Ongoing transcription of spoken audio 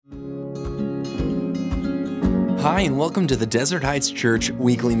Hi, and welcome to the Desert Heights Church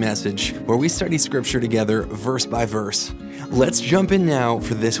weekly message, where we study scripture together verse by verse. Let's jump in now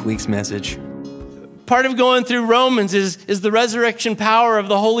for this week's message. Part of going through Romans is the resurrection power of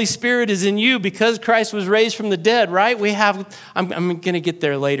the Holy Spirit is in you because Christ was raised from the dead, right? I'm going to get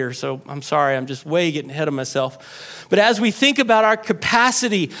there later, so I'm sorry. I'm just way getting ahead of myself. But as we think about our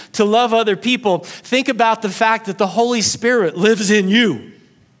capacity to love other people, think about the fact that the Holy Spirit lives in you.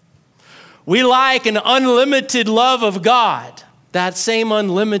 We like an unlimited love of God. That same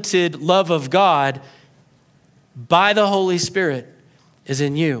unlimited love of God by the Holy Spirit is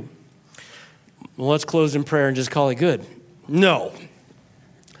in you. Well, let's close in prayer and just call it good. No.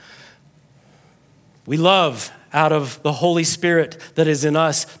 We love out of the Holy Spirit that is in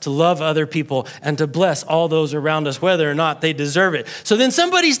us to love other people and to bless all those around us, whether or not they deserve it. So then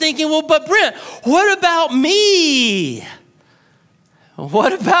somebody's thinking, well, but Brent, what about me?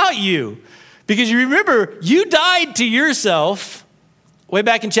 What about you? Because you remember, you died to yourself way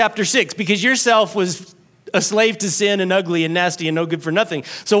back in chapter 6 because yourself was a slave to sin and ugly and nasty and no good for nothing.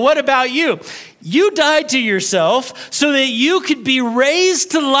 So what about you? You died to yourself so that you could be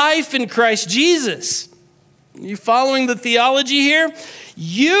raised to life in Christ Jesus. You following the theology here?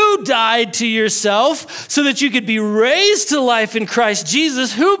 You died to yourself so that you could be raised to life in Christ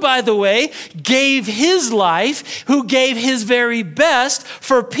Jesus, who, by the way, gave his life, who gave his very best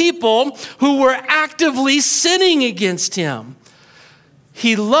for people who were actively sinning against him.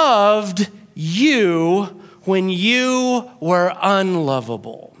 He loved you when you were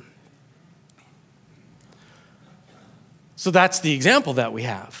unlovable. So that's the example that we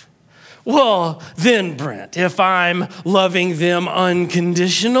have. Well, then, Brent, if I'm loving them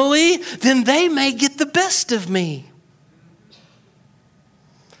unconditionally, then they may get the best of me.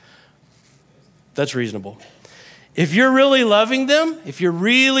 That's reasonable. If you're really loving them,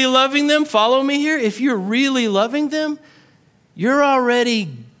 follow me here. If you're really loving them, you're already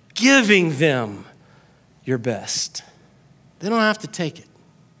giving them your best. They don't have to take it.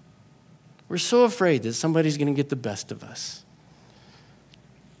 We're so afraid that somebody's going to get the best of us.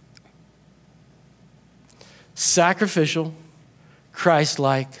 Sacrificial,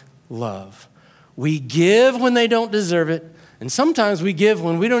 Christ-like love. We give when they don't deserve it, and sometimes we give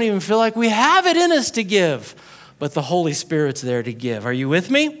when we don't even feel like we have it in us to give, but the Holy Spirit's there to give. Are you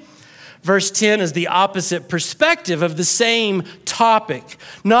with me? Verse 10 is the opposite perspective of the same topic.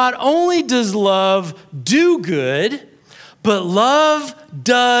 Not only does love do good, but love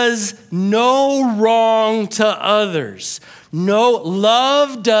does no wrong to others. No,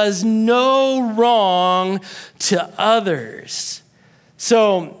 love does no wrong to others.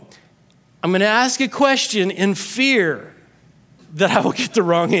 So I'm going to ask a question in fear that I will get the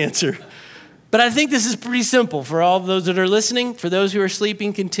wrong answer. But I think this is pretty simple for all of those that are listening. For those who are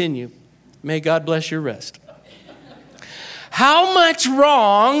sleeping, continue. May God bless your rest. How much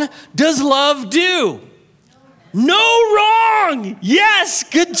wrong does love do? No wrong. Yes,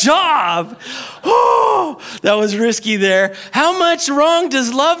 good job. Oh, that was risky there. How much wrong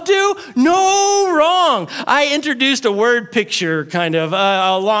does love do? No wrong. I introduced a word picture kind of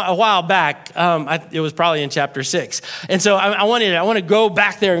a while back. It was probably in chapter 6. And so I want to go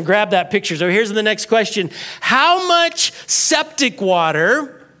back there and grab that picture. So here's the next question. How much septic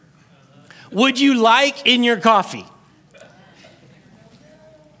water would you like in your coffee?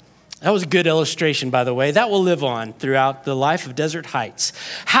 That was a good illustration, by the way. That will live on throughout the life of Desert Heights.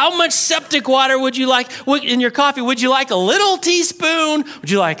 How much septic water would you like in your coffee? Would you like a little teaspoon? Would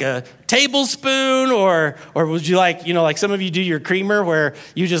you like a tablespoon? Or would you like, like some of you do your creamer where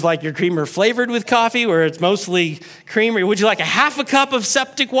you just like your creamer flavored with coffee where it's mostly creamer? Would you like a half a cup of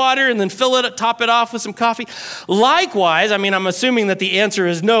septic water and then top it off with some coffee? Likewise, I'm assuming that the answer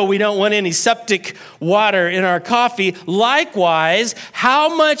is no, we don't want any septic water in our coffee. Likewise,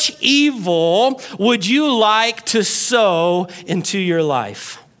 how much evil would you like to sow into your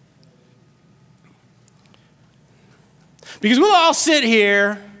life? Because we'll all sit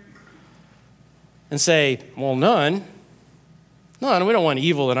here and say, well, none. We don't want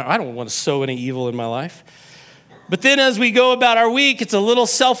evil, and I don't want to sow any evil in my life. But then as we go about our week, it's a little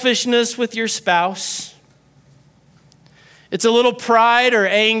selfishness with your spouse. It's a little pride or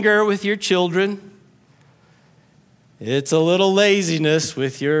anger with your children. It's a little laziness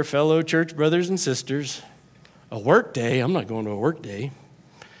with your fellow church brothers and sisters. A work day, I'm not going to a work day.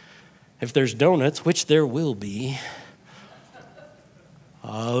 If there's donuts, which there will be.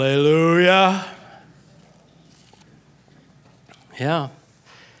 Hallelujah. Yeah.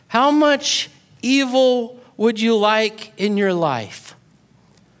 How much evil would you like in your life?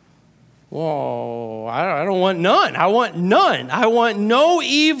 Whoa, I don't want none. I want none. I want no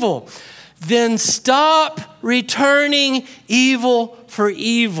evil. then stop returning evil for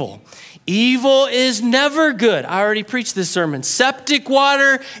evil. Evil is never good. I already preached this sermon. Septic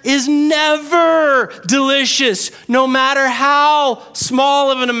water is never delicious, no matter how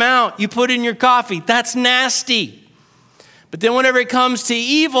small of an amount you put in your coffee. That's nasty. But then whenever it comes to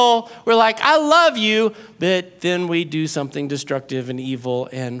evil, we're like, I love you, but then we do something destructive and evil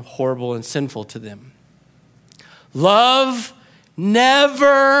and horrible and sinful to them. Love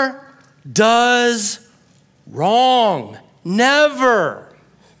never does wrong. Never.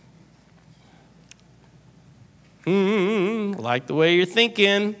 Like the way you're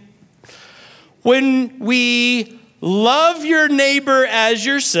thinking. When we love your neighbor as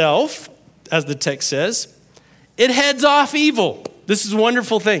yourself, as the text says, it heads off evil. This is a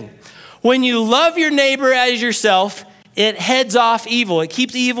wonderful thing. When you love your neighbor as yourself, it heads off evil. It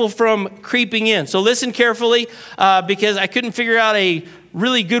keeps evil from creeping in. So listen carefully, because I couldn't figure out a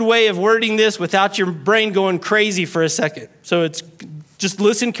really good way of wording this without your brain going crazy for a second. So it's just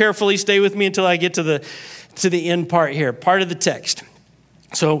listen carefully. Stay with me until I get to the end part here, part of the text.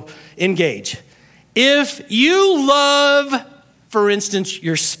 So engage. If you love, for instance,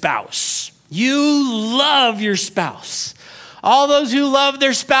 your spouse, you love your spouse. All those who love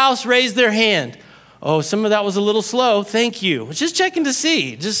their spouse, raise their hand. Oh, some of that was a little slow. Thank you. Just checking to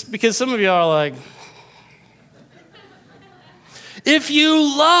see, just because some of you are like, if you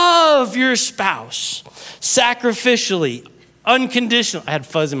love your spouse sacrificially, unconditional. I had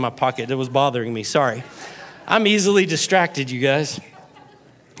fuzz in my pocket. It was bothering me. Sorry. I'm easily distracted, you guys.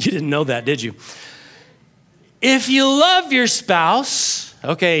 You didn't know that, did you? If you love your spouse,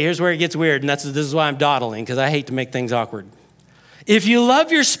 okay, here's where it gets weird, and this is why I'm dawdling, because I hate to make things awkward. If you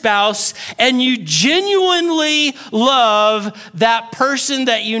love your spouse and you genuinely love that person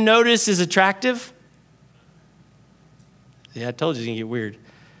that you notice is attractive, yeah, I told you it's going to get weird.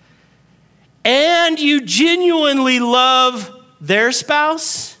 And you genuinely love their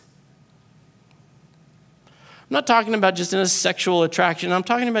spouse, I'm not talking about just in a sexual attraction. I'm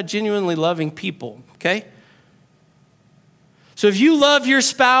talking about genuinely loving people, okay? So if you love your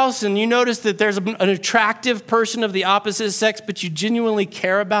spouse and you notice that there's an attractive person of the opposite sex, but you genuinely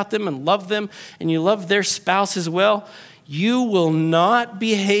care about them and love them, and you love their spouse as well, you will not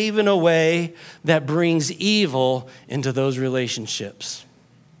behave in a way that brings evil into those relationships.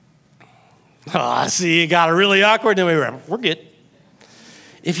 Oh, see, it got really awkward, and we're good.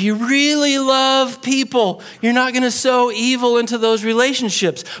 If you really love people, you're not going to sow evil into those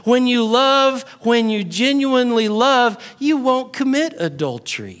relationships. When you genuinely love, you won't commit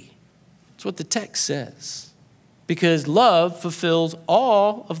adultery. That's what the text says. Because love fulfills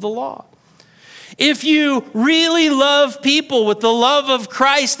all of the law. If you really love people with the love of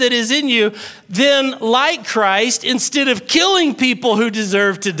Christ that is in you, then like Christ, instead of killing people who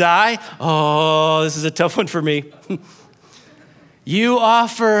deserve to die, oh, this is a tough one for me. You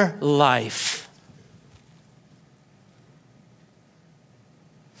offer life.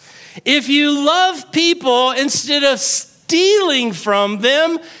 If you love people, instead of stealing from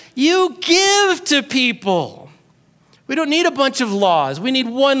them, you give to people. We don't need a bunch of laws. We need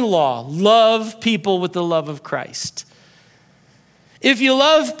one law. Love people with the love of Christ. If you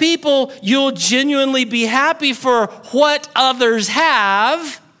love people, you'll genuinely be happy for what others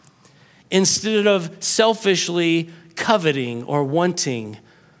have instead of selfishly coveting or wanting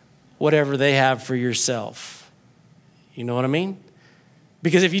whatever they have for yourself. You know what I mean?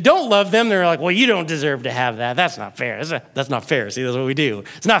 Because if you don't love them, they're like, well, you don't deserve to have that. That's not fair. That's not fair. See, that's what we do.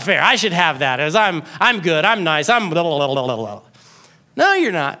 It's not fair. I should have that as I'm good. I'm nice. I'm blah, blah, blah, blah, blah. No,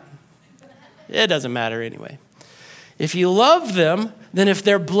 you're not. It doesn't matter anyway. If you love them, then if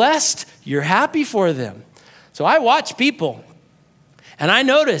they're blessed, you're happy for them. So I watch people, and I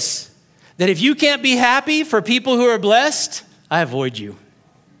notice that if you can't be happy for people who are blessed, I avoid you.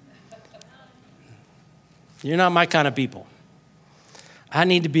 You're not my kind of people. I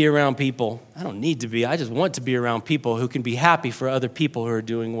need to be around people. I don't need to be. I just want to be around people who can be happy for other people who are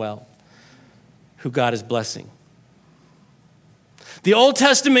doing well, who God is blessing. The Old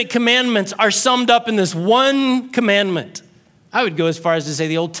Testament commandments are summed up in this one commandment. I would go as far as to say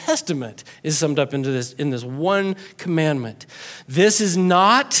the Old Testament is summed up in this one commandment. This is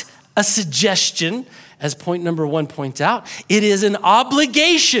not a suggestion, as point number 1 points out. It is an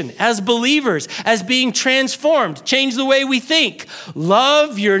obligation as believers, as being transformed. Change the way we think.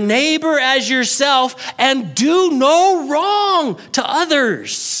 Love your neighbor as yourself and do no wrong to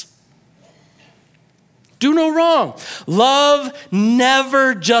others. Do no wrong. Love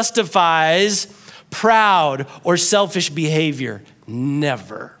never justifies proud or selfish behavior.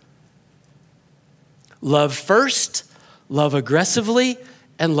 Never. Love first, love aggressively,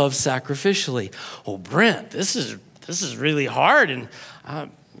 and love sacrificially. Oh, Brent, this is really hard, and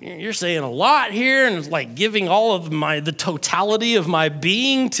you're saying a lot here, and it's like giving all of the totality of my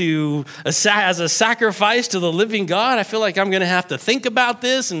being as a sacrifice to the living God. I feel like I'm going to have to think about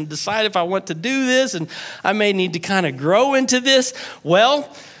this and decide if I want to do this, and I may need to kind of grow into this.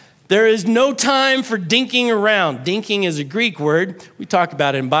 Well, there is no time for dinking around. Dinking is a Greek word. We talk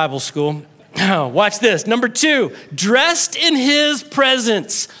about it in Bible school. Watch this. Number 2, dressed in his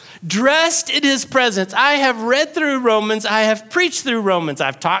presence. Dressed in his presence. I have read through Romans. I have preached through Romans.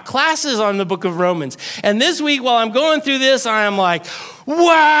 I've taught classes on the book of Romans. And this week, while I'm going through this, I am like,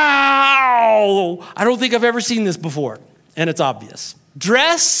 wow! I don't think I've ever seen this before. And it's obvious.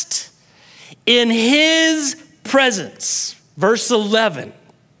 Dressed in his presence. Verse 11.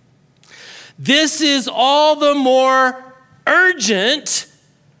 This is all the more urgent,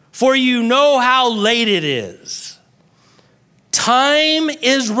 for you know how late it is. Time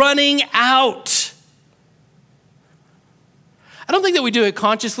is running out. I don't think that we do it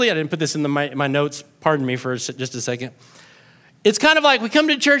consciously. I didn't put this in my notes. Pardon me for just a second. It's kind of like we come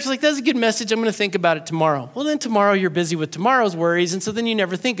to church like, that's a good message. I'm going to think about it tomorrow. Well, then tomorrow you're busy with tomorrow's worries, and so then you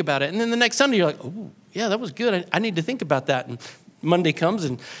never think about it. And then the next Sunday you're like, oh, yeah, that was good. I need to think about that. And Monday comes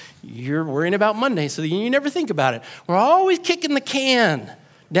and you're worrying about Monday, so you never think about it. We're always kicking the can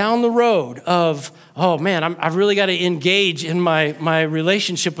down the road of, oh man, I've really got to engage in my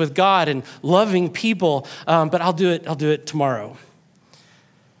relationship with God and loving people, but I'll do it tomorrow.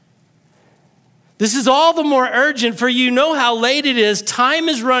 This is all the more urgent, for you know how late it is. Time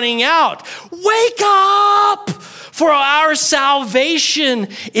is running out. Wake up! For our salvation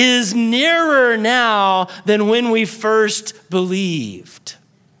is nearer now than when we first believed.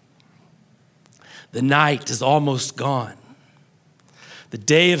 The night is almost gone. The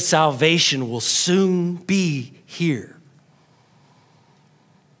day of salvation will soon be here.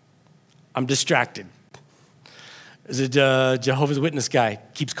 I'm distracted. There's a Jehovah's Witness guy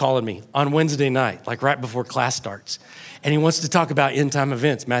keeps calling me on Wednesday night, like right before class starts. And he wants to talk about end time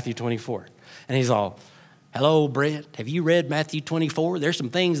events, Matthew 24. And he's all, hello, Brett, have you read Matthew 24? There's some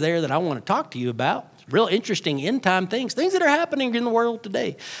things there that I want to talk to you about. Real interesting end time things that are happening in the world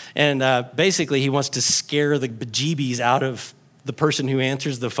today. And basically he wants to scare the bejeebies out of the person who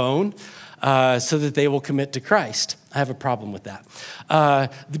answers the phone so that they will commit to Christ. I have a problem with that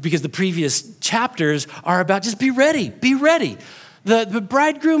because the previous chapters are about just be ready, be ready. The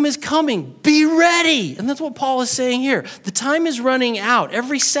bridegroom is coming, be ready. And that's what Paul is saying here. The time is running out.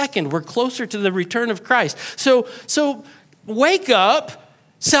 Every second we're closer to the return of Christ. So wake up.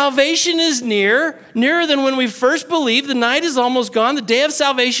 Salvation is nearer than when we first believed. The night is almost gone. The day of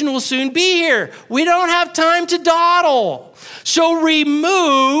salvation will soon be here. We don't have time to dawdle. So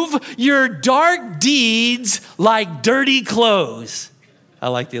remove your dark deeds like dirty clothes. I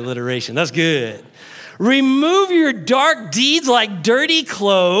like the alliteration. That's good. Remove your dark deeds like dirty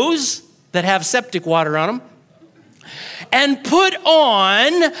clothes that have septic water on them, and put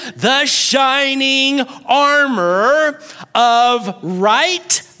on the shining armor of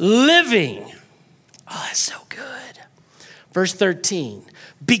right living. Oh, that's so good. Verse 13,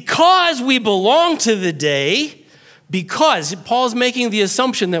 because we belong to the day, because Paul's making the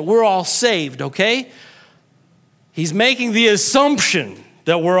assumption that we're all saved, okay? He's making the assumption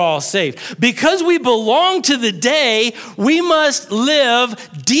that we're all saved. Because we belong to the day, we must live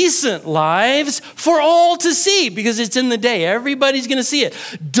decent lives for all to see, because it's in the day. Everybody's going to see it.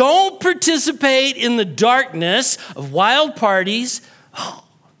 Don't participate in the darkness of wild parties,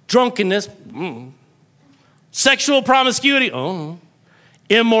 drunkenness, sexual promiscuity,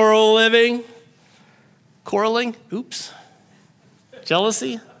 immoral living, quarreling,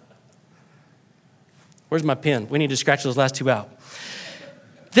 jealousy. Where's my pen? We need to scratch those last two out.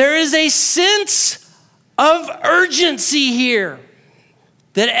 There is a sense of urgency here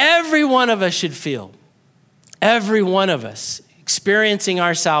that every one of us should feel. Every one of us experiencing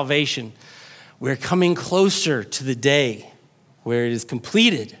our salvation. We're coming closer to the day where it is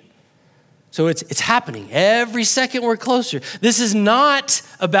completed. So it's happening. Every second we're closer. This is not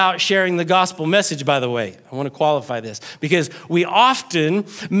about sharing the gospel message, by the way. I want to qualify this because we often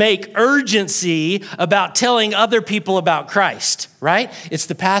make urgency about telling other people about Christ, right? It's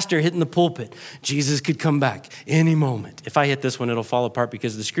the pastor hitting the pulpit. Jesus could come back any moment. If I hit this one, it'll fall apart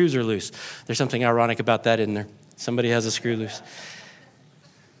because the screws are loose. There's something ironic about that in there. Somebody has a screw loose.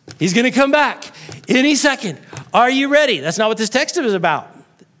 He's going to come back any second. Are you ready? That's not what this text is about.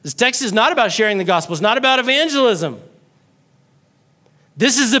 This text is not about sharing the gospel. It's not about evangelism.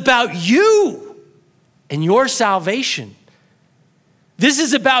 This is about you and your salvation. This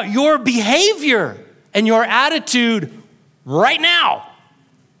is about your behavior and your attitude right now.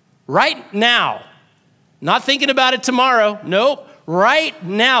 right now. Not thinking about it tomorrow. Nope. Right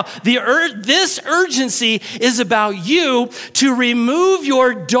now. This urgency is about you to remove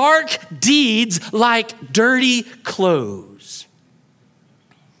your dark deeds like dirty clothes.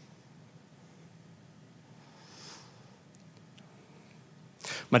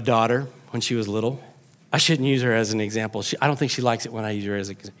 My daughter, when she was little, I shouldn't use her as an example. I don't think she likes it when I use her as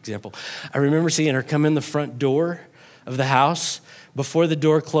an example. I remember seeing her come in the front door of the house. Before the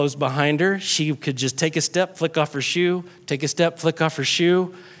door closed behind her, she could just take a step, flick off her shoe, take a step, flick off her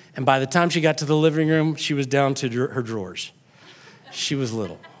shoe. And by the time she got to the living room, she was down to her drawers. She was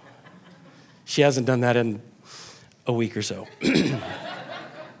little. She hasn't done that in a week or so.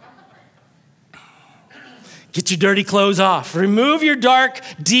 Get your dirty clothes off. Remove your dark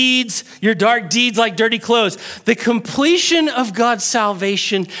deeds like dirty clothes. The completion of God's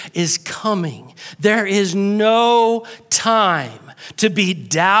salvation is coming. There is no time to be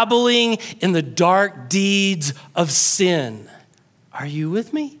dabbling in the dark deeds of sin. Are you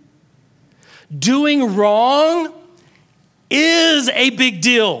with me? Doing wrong is a big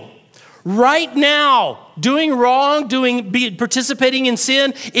deal. Right now, doing wrong, participating in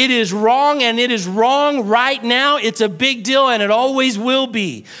sin, it is wrong, and it is wrong right now. It's a big deal, and it always will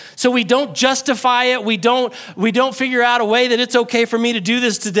be. So we don't justify it. We don't figure out a way that it's okay for me to do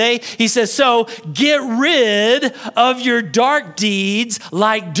this today. He says, so get rid of your dark deeds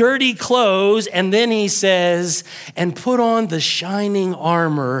like dirty clothes. And then he says, and put on the shining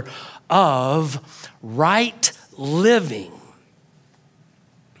armor of right living.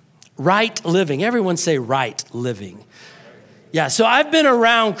 Right living. Everyone say right living. Yeah, so I've been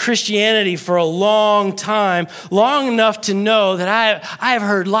around Christianity for a long time, long enough to know that I have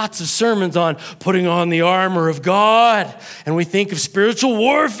heard lots of sermons on putting on the armor of God. And we think of spiritual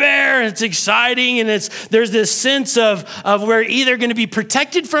warfare, and it's exciting, and there's this sense of we're either going to be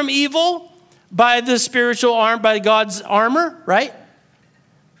protected from evil by the spiritual arm, by God's armor, right?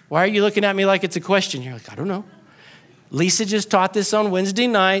 Why are you looking at me like it's a question? You're like, I don't know. Lisa just taught this on Wednesday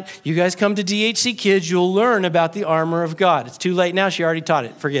night. You guys come to DHC Kids, you'll learn about the armor of God. It's too late now. She already taught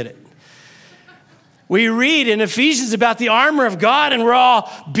it. Forget it. We read in Ephesians about the armor of God, and we're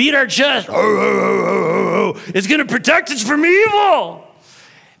all beat our chest. It's going to protect us from evil.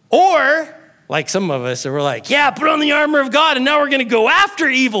 Or, like some of us, we're like, yeah, put on the armor of God, and now we're going to go after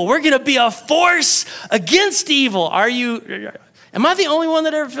evil. We're going to be a force against evil. Am I the only one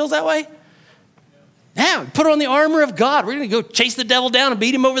that ever feels that way? Yeah, put on the armor of God. We're going to go chase the devil down and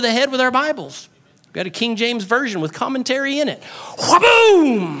beat him over the head with our Bibles. We've got a King James version with commentary in it.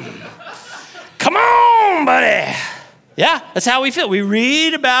 Wha-boom! Come on, buddy. Yeah, that's how we feel. We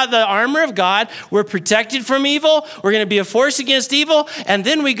read about the armor of God. We're protected from evil. We're going to be a force against evil. And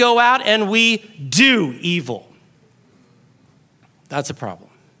then we go out and we do evil. That's a problem.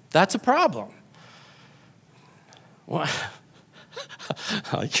 That's a problem. Well,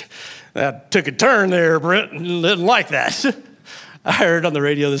 that took a turn there, Brent. Didn't like that. I heard on the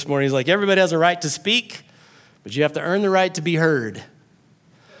radio this morning, he's like, everybody has a right to speak, but you have to earn the right to be heard.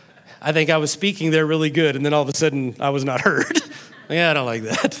 I think I was speaking there really good, and then all of a sudden, I was not heard. Yeah, I don't like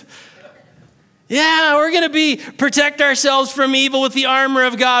that. Yeah, we're going to protect ourselves from evil with the armor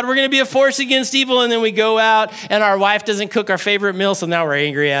of God. We're going to be a force against evil, and then we go out, and our wife doesn't cook our favorite meal, so now we're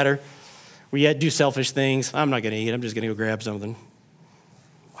angry at her. We do selfish things. I'm not going to eat. I'm just going to go grab something.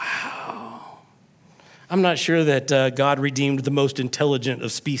 Wow. I'm not sure that God redeemed the most intelligent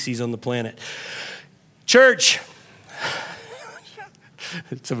of species on the planet. Church.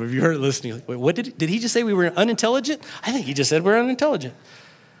 Some of you are listening. Like, wait, what did he just say we were unintelligent? I think he just said we're unintelligent.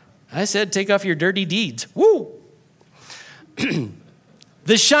 I said take off your dirty deeds. Woo.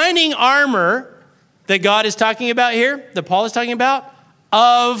 The shining armor that God is talking about here, that Paul is talking about,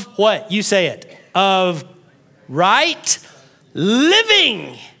 of what? You say it. Of right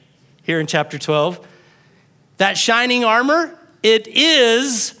living. Here in chapter 12. That shining armor, it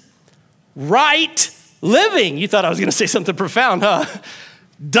is right living. You thought I was going to say something profound, huh?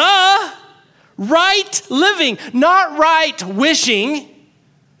 Duh. Right living, not right wishing.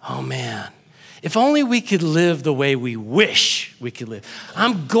 Oh man, if only we could live the way we wish we could live.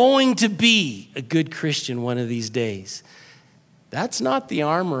 I'm going to be a good Christian one of these days. That's not the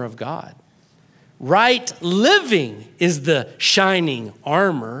armor of God. Right living is the shining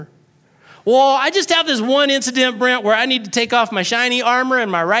armor. Well, I just have this one incident, Brent, where I need to take off my shiny armor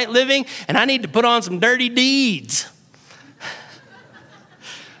and my right living, and I need to put on some dirty deeds.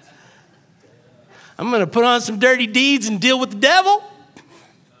 I'm going to put on some dirty deeds and deal with the devil.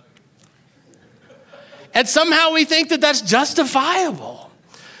 And somehow we think that that's justifiable.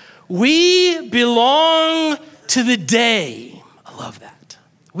 We belong to the day. I love that.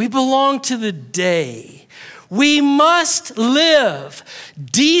 We belong to the day. We must live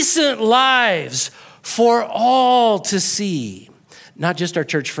decent lives for all to see, not just our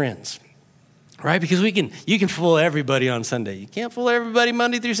church friends, right? Because you can fool everybody on Sunday. You can't fool everybody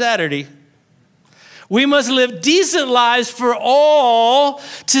Monday through Saturday. We must live decent lives for all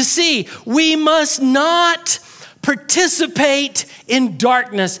to see. We must not participate in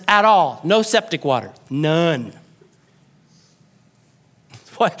darkness at all. No septic water, none.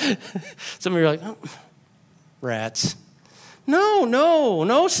 What? Some of you are like, oh, rats.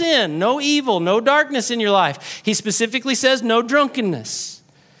 No sin, no evil, no darkness in your life. He specifically says no drunkenness.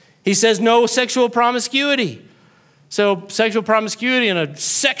 He says no sexual promiscuity. So sexual promiscuity in a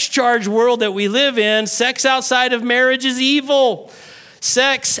sex-charged world that we live in, sex outside of marriage is evil.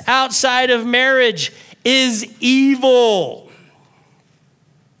 Sex outside of marriage is evil.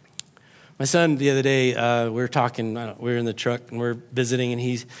 My son, the other day, we were talking, we were in the truck and we were visiting,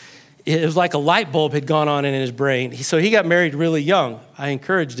 and it was like a light bulb had gone on in his brain. So he got married really young. I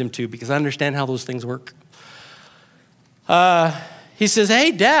encouraged him to because I understand how those things work. He says,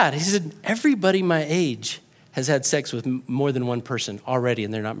 hey, Dad, he said, everybody my age has had sex with more than one person already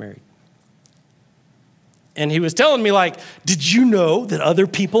and they're not married. And he was telling me like, did you know that other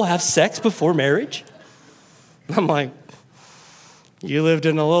people have sex before marriage? I'm like, you lived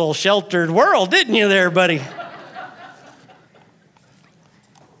in a little sheltered world, didn't you there, buddy?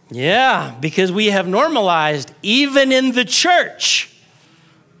 Yeah, because we have normalized, even in the church,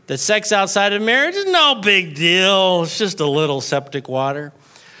 that sex outside of marriage is no big deal. It's just a little septic water.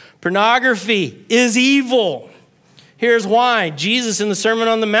 Pornography is evil. Here's why. Jesus in the Sermon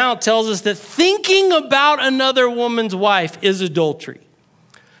on the Mount tells us that thinking about another woman's wife is adultery.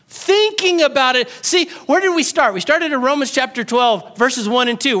 Thinking about it. See, where did we start? We started in Romans chapter 12, verses 1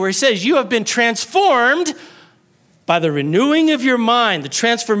 and 2, where he says, you have been transformed by the renewing of your mind, the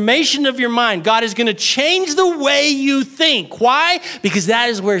transformation of your mind. God is going to change the way you think. Why? Because that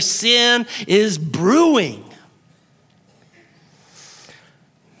is where sin is brewing.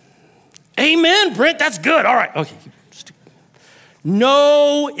 Amen, Brent, that's good. All right, okay.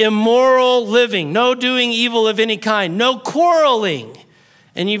 No immoral living, no doing evil of any kind, no quarreling.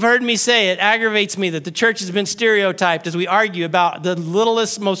 And you've heard me say it aggravates me that the church has been stereotyped as we argue about the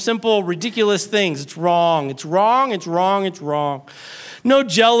littlest, most simple, ridiculous things. It's wrong, it's wrong, it's wrong, it's wrong. No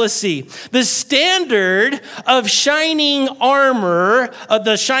jealousy. The standard of shining armor,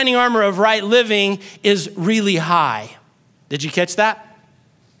 the shining armor of right living is really high. Did you catch that?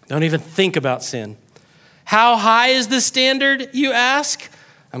 Don't even think about sin. How high is the standard, you ask?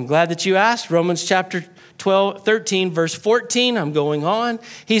 I'm glad that you asked. Romans chapter 13, verse 14, I'm going on.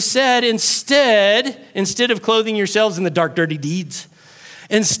 He said, instead of clothing yourselves in the dark, dirty deeds,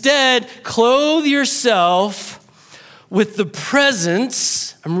 instead, clothe yourself with the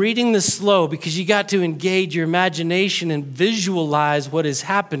presence. I'm reading this slow because you got to engage your imagination and visualize what is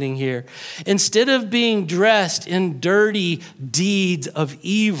happening here. Instead of being dressed in dirty deeds of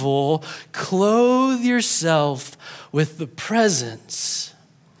evil, clothe yourself with the presence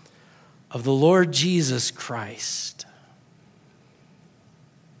of the Lord Jesus Christ.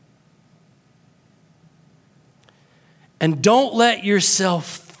 And don't let yourself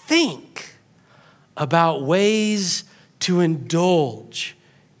think about ways to indulge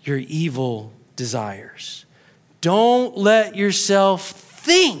your evil desires. Don't let yourself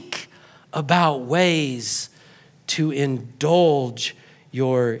think about ways to indulge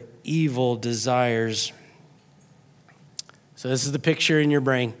your evil desires. So this is the picture in your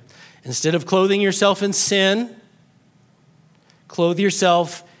brain. Instead of clothing yourself in sin, clothe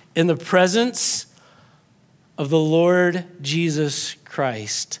yourself in the presence of the Lord Jesus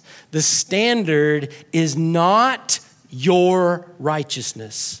Christ. The standard is not your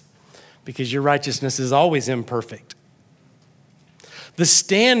righteousness, because your righteousness is always imperfect. The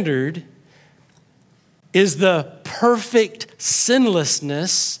standard is the perfect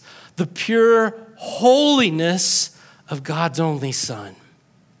sinlessness, the pure holiness of God's only Son.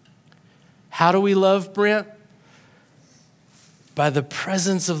 How do we love, Brent? By the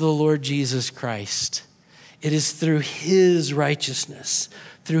presence of the Lord Jesus Christ. It is through his righteousness,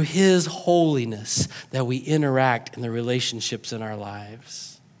 through his holiness, that we interact in the relationships in our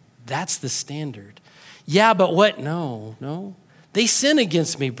lives. That's the standard. Yeah, but what? No. They sin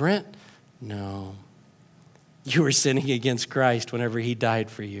against me, Brent. No. You were sinning against Christ whenever he died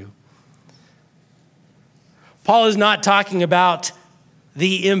for you. Paul is not talking about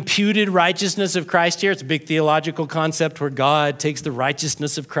the imputed righteousness of Christ here. It's a big theological concept where God takes the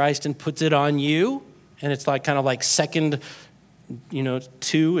righteousness of Christ and puts it on you. And it's like kind of like second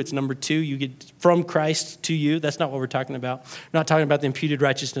two. It's number two. You get from Christ to you. That's not what we're talking about. We're not talking about the imputed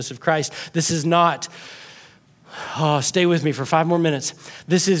righteousness of Christ. This is not, stay with me for 5 more minutes.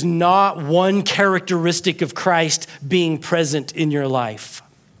 This is not one characteristic of Christ being present in your life.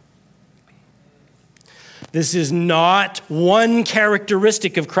 This is not one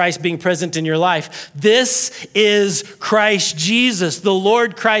characteristic of Christ being present in your life. This is Christ Jesus, the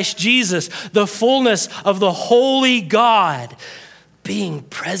Lord Christ Jesus, the fullness of the holy God being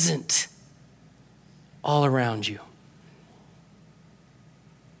present all around you.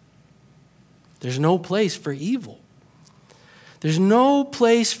 There's no place for evil. There's no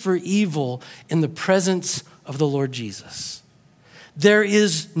place for evil in the presence of the Lord Jesus. There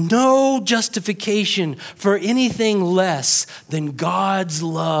is no justification for anything less than God's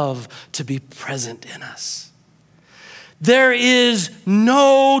love to be present in us. There is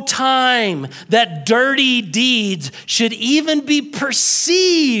no time that dirty deeds should even be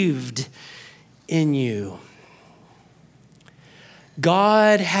perceived in you.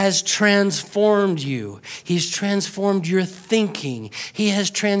 God has transformed you. He's transformed your thinking. He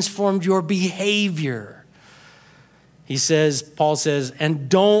has transformed your behavior. Paul says, and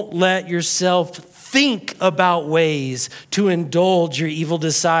don't let yourself think about ways to indulge your evil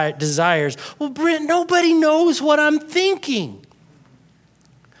desires. Well, Brent, nobody knows what I'm thinking.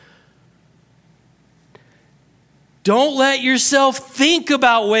 Don't let yourself think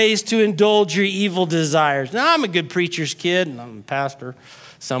about ways to indulge your evil desires. Now, I'm a good preacher's kid, and I'm a pastor,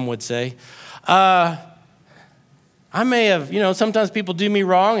 some would say. I may have, sometimes people do me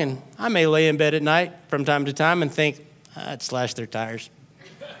wrong, and I may lay in bed at night from time to time and think, I'd slash their tires.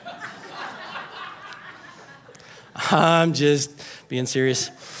 I'm just being serious.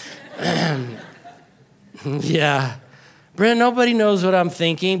 Yeah. Brent, nobody knows what I'm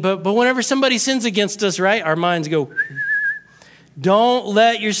thinking, but whenever somebody sins against us, right, our minds go. Don't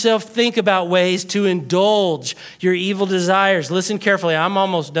let yourself think about ways to indulge your evil desires. Listen carefully, I'm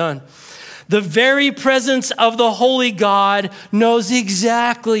almost done. The very presence of the holy God knows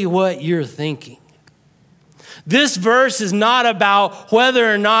exactly what you're thinking. This verse is not about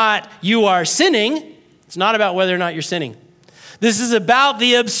whether or not you are sinning. It's not about whether or not you're sinning. This is about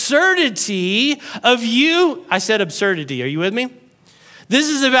the absurdity of you. I said absurdity. Are you with me? This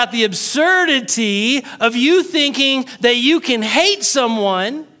is about the absurdity of you thinking that you can hate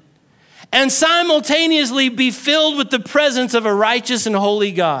someone and simultaneously be filled with the presence of a righteous and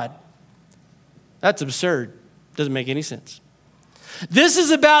holy God. That's absurd. Doesn't make any sense. This is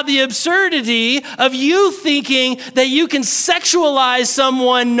about the absurdity of you thinking that you can sexualize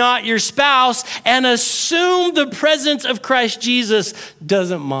someone, not your spouse, and assume the presence of Christ Jesus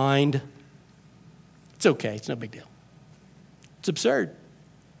doesn't mind. It's okay. It's no big deal. It's absurd.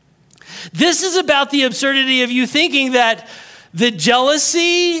 This is about the absurdity of you thinking that the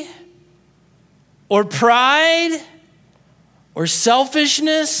jealousy or pride or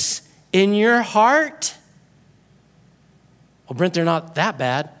selfishness in your heart, well, Brent, they're not that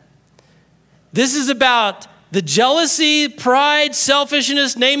bad. This is about the jealousy, pride,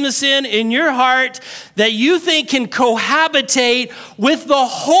 selfishness, name the sin in your heart that you think can cohabitate with the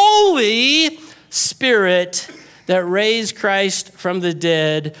Holy Spirit that raised Christ from the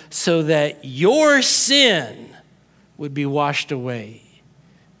dead so that your sin would be washed away.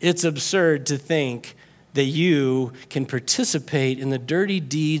 It's absurd to think that you can participate in the dirty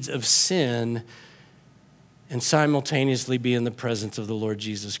deeds of sin and simultaneously be in the presence of the Lord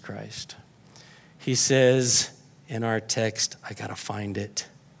Jesus Christ. He says in our text, I gotta find it.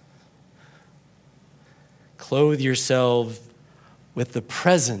 Clothe yourself with the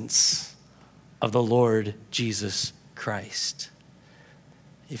presence of the Lord Jesus Christ.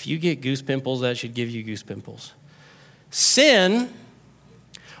 If you get goose pimples, that should give you goose pimples. Sin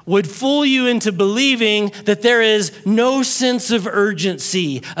would fool you into believing that there is no sense of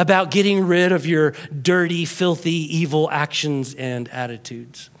urgency about getting rid of your dirty, filthy, evil actions and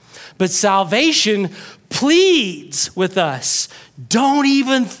attitudes. But salvation pleads with us, don't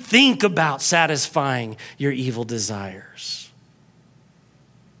even think about satisfying your evil desires.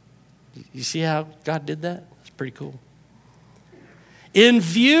 You see how God did that? It's pretty cool. In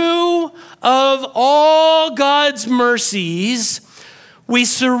view of all God's mercies, we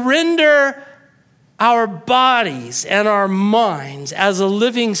surrender our bodies and our minds as a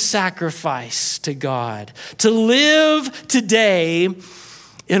living sacrifice to God, to live today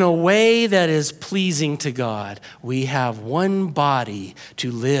in a way that is pleasing to God. We have one body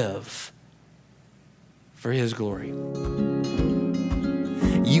to live for His glory.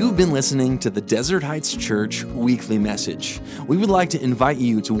 You've been listening to the Desert Heights Church weekly message. We would like to invite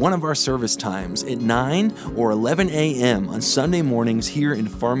you to one of our service times at 9 or 11 a.m. on Sunday mornings here in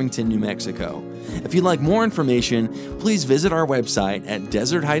Farmington, New Mexico. If you'd like more information, please visit our website at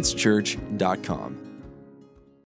desertheightschurch.com.